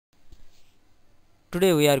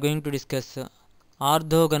Today we are going to discuss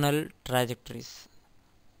orthogonal trajectories.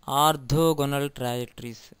 Orthogonal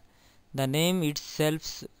trajectories. The name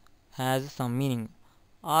itself has some meaning.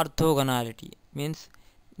 Orthogonality means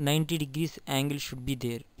 90 degrees angle should be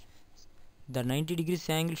there. The 90 degrees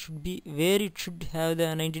angle should be where it should have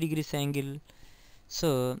the 90 degrees angle.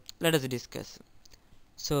 So let us discuss.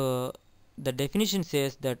 So the definition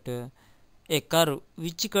says that a curve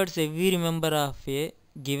which cuts every member of a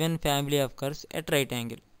given family of curves at right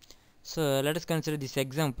angle. So let us consider this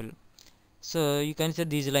example. So you consider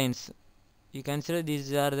these lines. You consider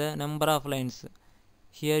these are the number of lines.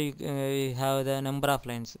 Here you have the number of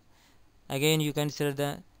lines. Again you consider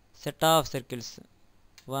the set of circles.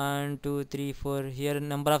 1, 2, 3, 4. Here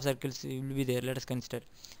number of circles will be there. Let us consider.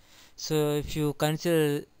 So if you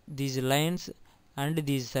consider these lines and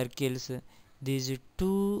these circles, these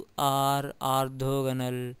two are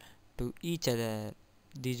orthogonal to each other.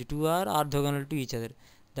 These two are orthogonal to each other.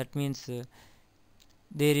 That means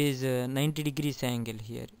there is a 90 degrees angle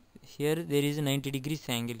here. Here there is a 90 degrees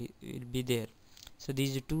angle will be there. So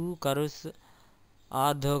these two curves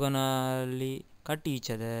orthogonally cut each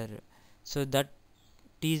other. So that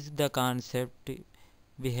is the concept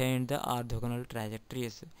behind the orthogonal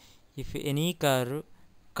trajectories. If any curve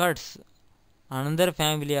cuts another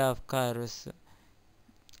family of curves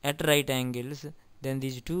at right angles, then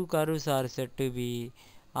these two curves are said to be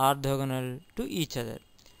orthogonal to each other.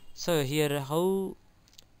 So here how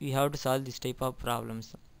we have to solve this type of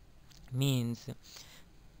problems means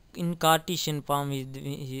in Cartesian form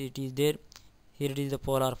it is there. Here it is the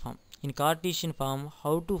polar form. In Cartesian form,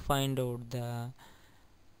 how to find out the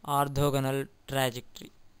orthogonal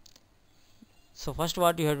trajectory? So first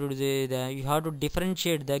what you have to do is you have to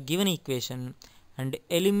differentiate the given equation and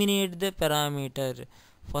eliminate the parameter.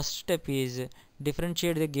 First step is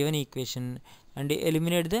differentiate the given equation and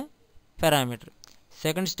eliminate the parameter.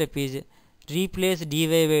 Second step is replace dy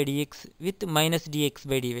by dx with minus dx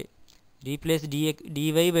by dy. Replace dy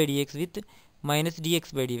by dx with minus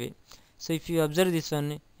dx by dy. So if you observe this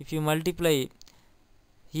one, if you multiply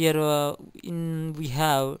here we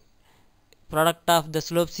have product of the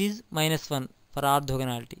slopes is minus 1 for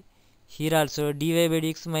orthogonality. Here also dy by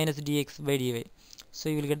dx minus dx by dy. So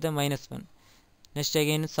you will get the minus 1. Next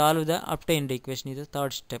again solve the obtained equation is the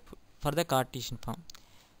third step for the Cartesian form.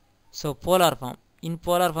 So polar form. In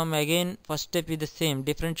polar form again first step is the same,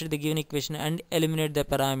 differentiate the given equation and eliminate the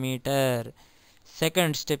parameter.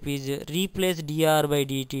 Second step is replace dr by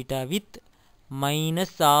d theta with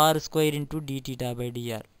minus r square into d theta by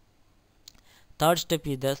dr. Third step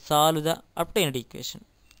is the solve the obtained equation.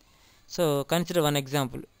 So consider one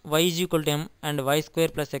example. Y is equal to m and y square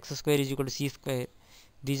plus x square is equal to c square.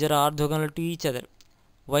 These are orthogonal to each other.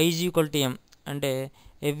 Y is equal to m and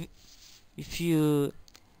if you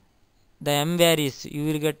the m varies, you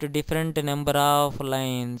will get a different number of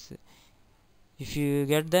lines. If you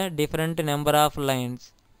get the different number of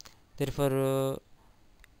lines, therefore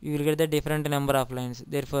you will get the different number of lines.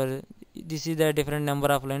 Therefore this is the different number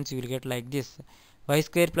of lines you will get like this. Y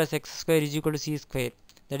square plus x square is equal to c square.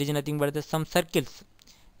 That is nothing but the some circles.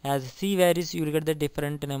 As c varies, you will get the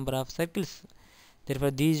different number of circles.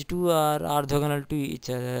 Therefore these two are orthogonal to each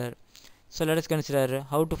other. So let us consider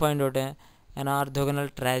how to find out an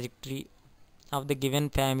orthogonal trajectory of the given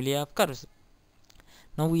family of curves.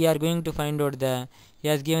 Now we are going to find out he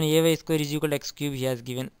has given ay square is equal to x cube he has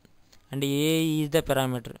given, and a is the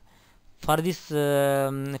parameter. For this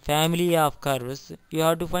family of curves, you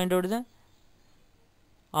have to find out the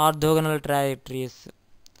orthogonal trajectories.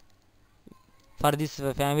 For this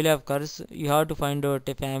family of curves, you have to find out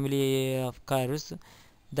a family of curves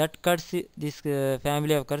that cuts this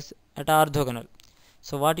family of curves at orthogonal.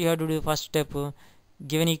 So what you have to do, first step,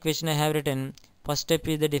 given equation I have written, first step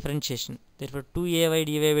is the differentiation. Therefore 2ay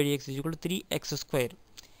dy by dx is equal to 3x square.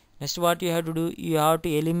 Next what you have to do, you have to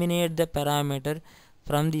eliminate the parameter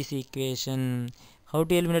from this equation. How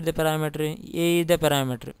to eliminate the parameter? A is the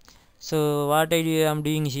parameter. So what I am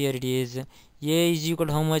doing here it is a is equal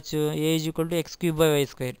to how much? A is equal to x cube by y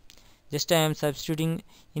square. Just I am substituting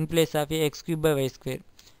in place of a x cube by y square.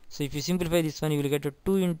 So if you simplify this one, you will get a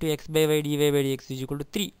 2 into x by y dy by dx is equal to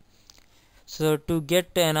 3. So to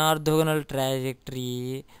get an orthogonal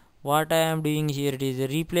trajectory, what I am doing here it is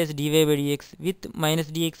replace dy by dx with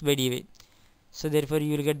minus dx by dy. So therefore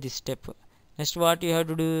you will get this step. Next what you have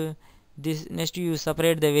to do, next you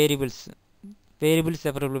separate the variable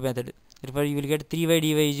separable method. Therefore you will get 3y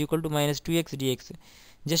dy is equal to minus 2x dx.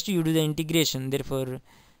 Just you do the integration. Therefore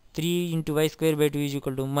 3 into y square by 2 is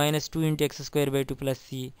equal to minus 2 into x square by 2 plus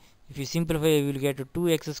c. If you simplify, you will get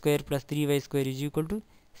 2x square plus 3y square is equal to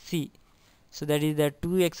c. So that is that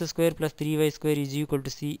 2x square plus 3y square is equal to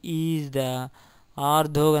c is the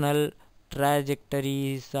orthogonal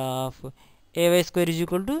trajectories of ay square is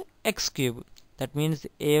equal to x cube. That means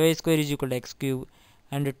ay square is equal to x cube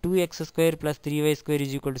and 2x square plus 3y square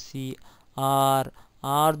is equal to c are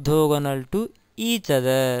orthogonal to each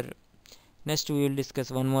other. Next we will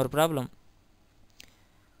discuss one more problem.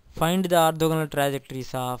 Find the orthogonal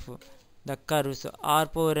trajectories of the curves r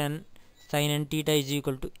power n sin n theta is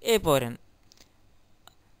equal to a power n.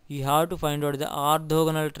 You have to find out the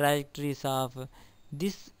orthogonal trajectories of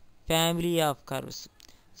this family of curves.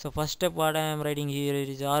 So first step what I am writing here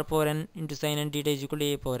is r power n into sin n theta is equal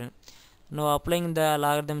to a power n. Now applying the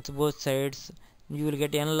logarithms both sides, you will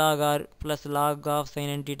get n log r plus log of sin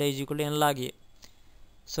n theta is equal to n log a.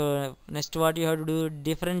 So next what you have to do,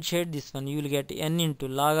 differentiate this one. You will get n into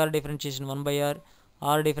log r differentiation 1 by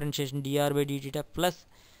r differentiation dr by d theta plus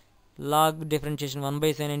log differentiation 1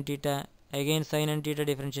 by sin n theta, again sin n theta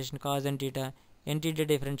differentiation cos n theta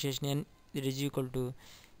differentiation n, that is equal to,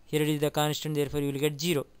 here it is the constant, therefore you will get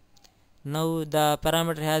 0. Now the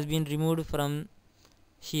parameter has been removed from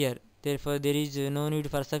here, therefore there is no need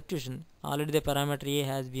for substitution. Already the parameter a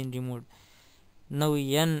has been removed. Now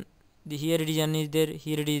n, here it is n is there,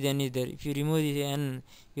 here it is n is there. If you remove this n,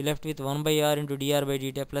 you left with 1 by r into dr by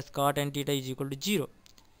theta plus cot n theta is equal to 0.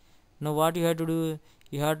 Now what you have to do,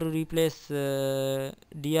 you have to replace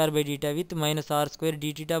dr by theta with minus r square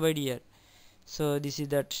d theta by dr. So this is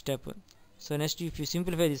that step. So next if you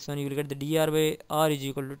simplify this one, you will get the dr by r is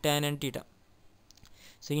equal to tan n theta.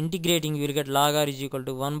 So integrating, you will get log r is equal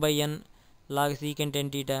to 1 by n log secant n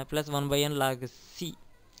theta plus 1 by n log c.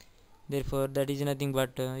 Therefore that is nothing but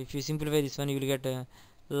if you simplify this one, you will get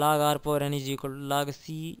log r power n is equal to log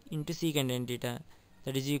c into secant n theta,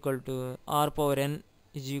 that is equal to r power n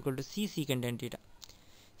is equal to c secant n theta.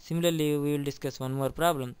 Similarly we will discuss one more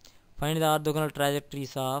problem. Find the orthogonal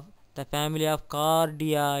trajectories of the family of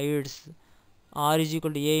cardioids r is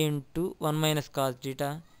equal to a into 1 minus cos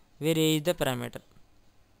theta, where a is the parameter.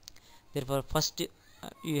 Therefore first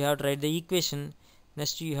you have to write the equation.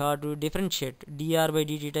 Next you have to differentiate. Dr by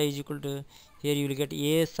d theta is equal to, here you will get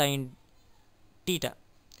a sin theta,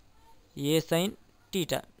 a sin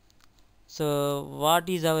theta. So what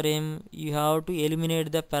is our aim? You have to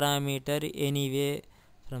eliminate the parameter anyway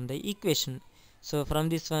from the equation. So from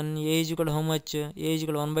this one, a is equal to how much? A is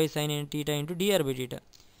equal to 1 by sin n theta into dr by theta.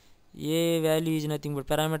 A value is nothing but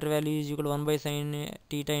parameter value is equal to 1 by sin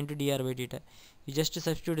theta into dr by theta. You just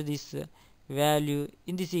substitute this value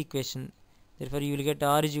in this equation. Therefore you will get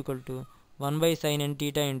r is equal to 1 by sin n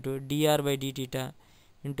theta into dr by d theta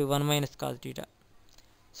into 1 minus cos theta.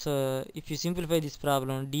 So if you simplify this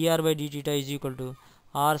problem, dr by d theta is equal to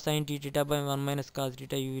r sin t theta by 1 minus cos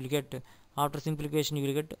theta, you will get, after simplification you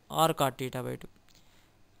will get r cot theta by 2.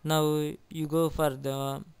 Now you go for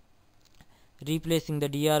the replacing the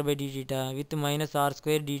dr by d theta with minus r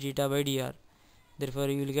square d theta by dr. Therefore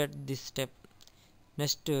you will get this step.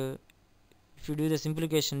 Next if you do the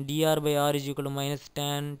simplification, dr by r is equal to minus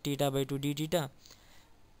tan theta by 2 d theta.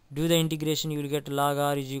 Do the integration, you will get log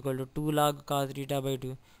r is equal to 2 log cos theta by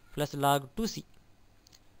 2 plus log 2c.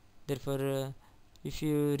 Therefore if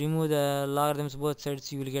you remove the logarithms both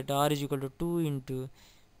sides, you will get r is equal to 2 into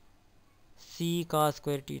c cos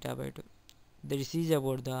square theta by 2. This is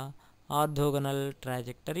about the orthogonal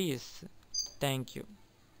trajectories. Thank you.